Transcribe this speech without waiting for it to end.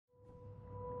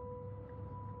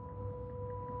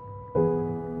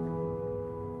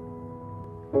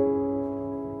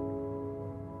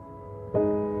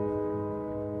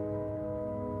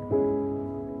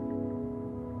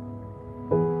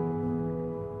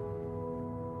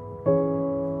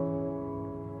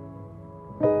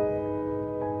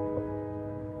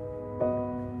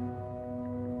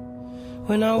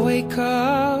When I wake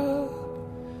up,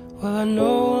 well, I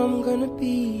know I'm gonna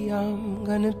be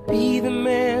the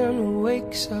man who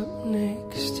wakes up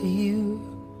next to you.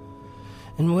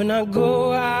 And when I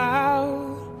go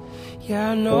out,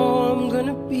 yeah, I know I'm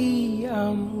gonna be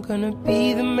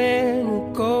the man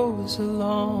who goes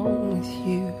along with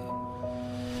you.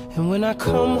 And when I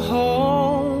come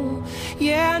home,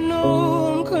 yeah, I know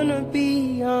I'm gonna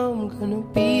be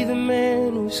the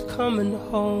man who's coming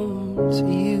home to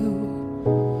you.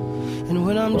 And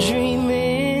when I'm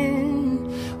dreaming,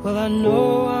 well, I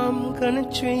know I'm gonna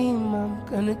dream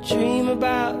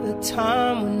about the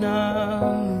time when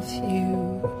I'm with you.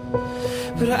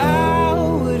 But I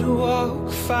would walk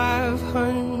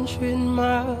 500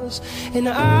 miles, and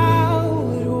I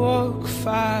would walk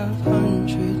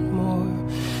 500 more,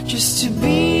 just to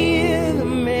be the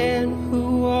man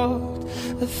who walked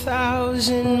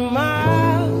 1,000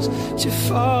 miles to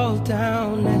fall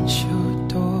down at your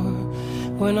door.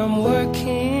 When I'm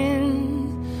working,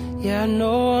 yeah, I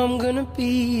know I'm gonna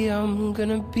be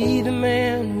the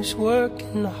man who's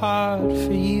working hard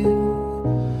for you.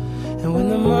 And when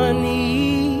the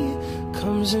money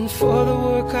comes in for the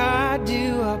work I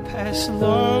do, I'll pass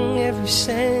along every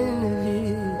cent of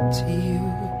it to you.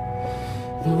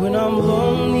 And when I'm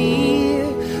lonely,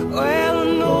 well, I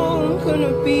know I'm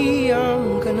gonna be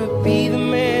the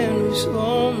man who's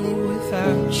lonely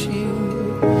without you.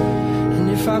 And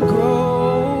if I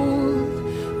grow old,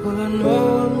 well, I know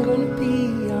I'm gonna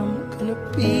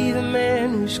be the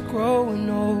man who's growing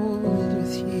old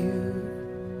with you.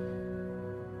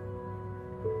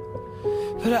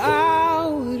 But I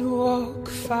would walk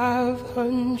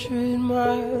 500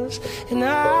 miles, and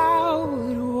I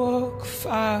would walk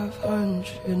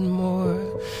 500 more,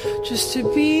 just to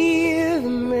be the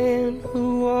man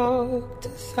who walked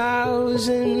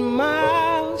 1,000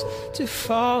 miles to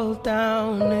fall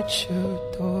down at your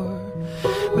door.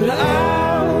 But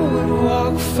I would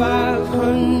walk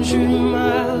 500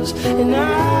 miles, and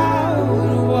I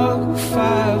would walk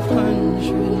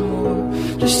 500 more,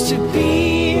 just to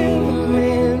be the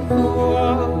man who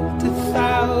walked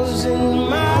 1,000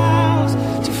 miles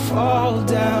to fall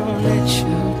down at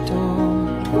your door.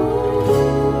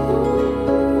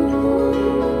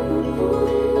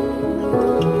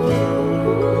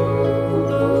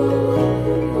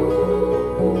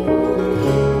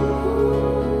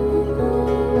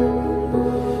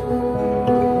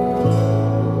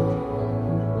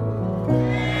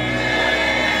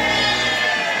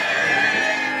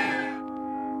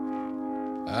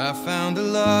 I found a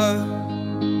love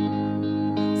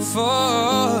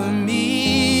for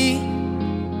me.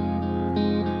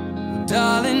 Well,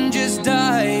 darling, just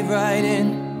dive right in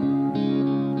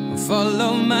and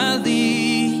follow my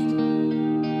lead.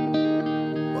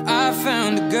 Well, I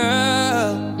found a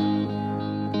girl,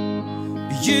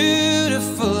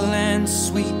 beautiful and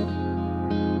sweet.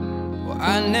 Well,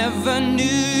 I never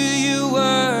knew you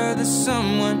were the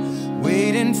someone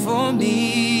waiting for me.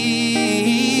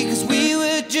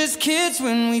 Just kids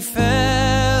when we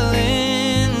fell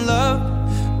in love,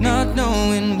 not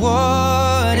knowing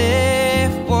what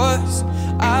it was.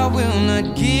 I will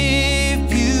not give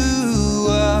you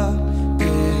up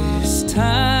this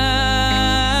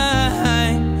time.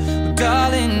 But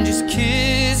darling, just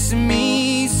kiss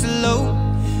me slow.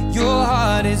 Your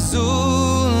heart is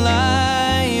all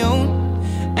I own,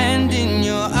 and in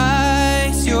your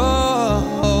eyes you're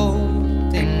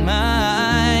holding mine.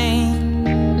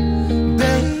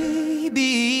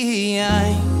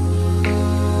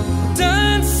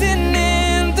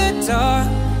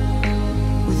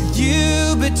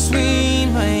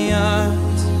 Between my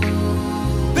arms,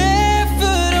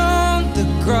 barefoot on the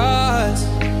grass,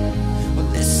 we're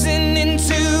listening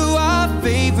to our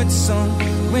favorite song.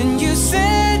 When you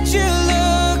said you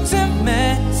looked a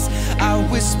mess, I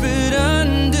whispered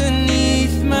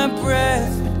underneath my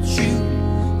breath, but you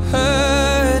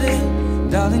heard it.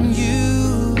 Darling,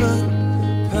 you look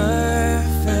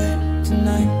perfect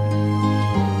tonight.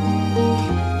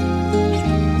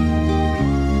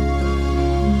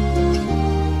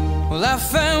 I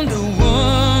found a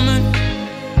woman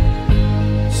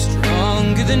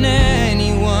stronger than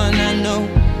anyone I know.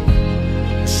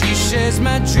 She shares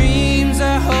my dreams.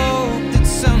 I hope that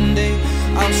someday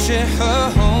I'll share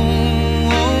her home.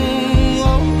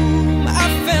 I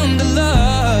found a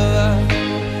love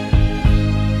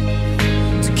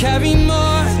to carry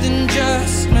more than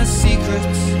just my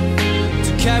secrets,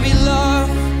 to carry love,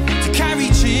 to carry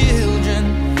children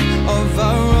of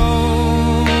our own.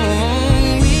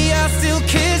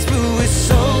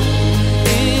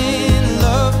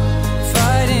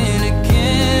 Fighting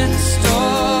against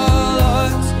all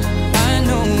odds, I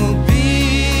know we'll be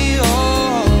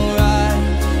alright.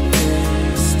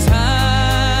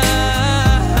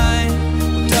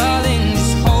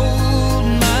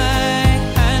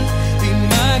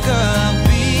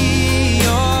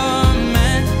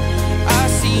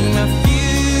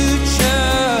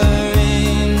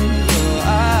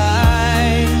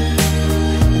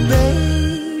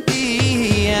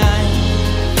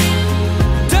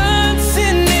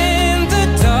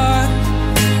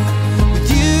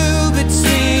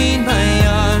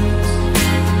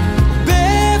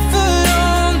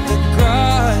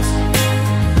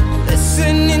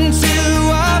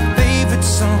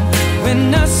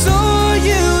 when I saw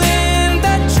you in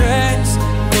that dress,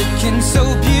 looking so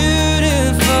beautiful.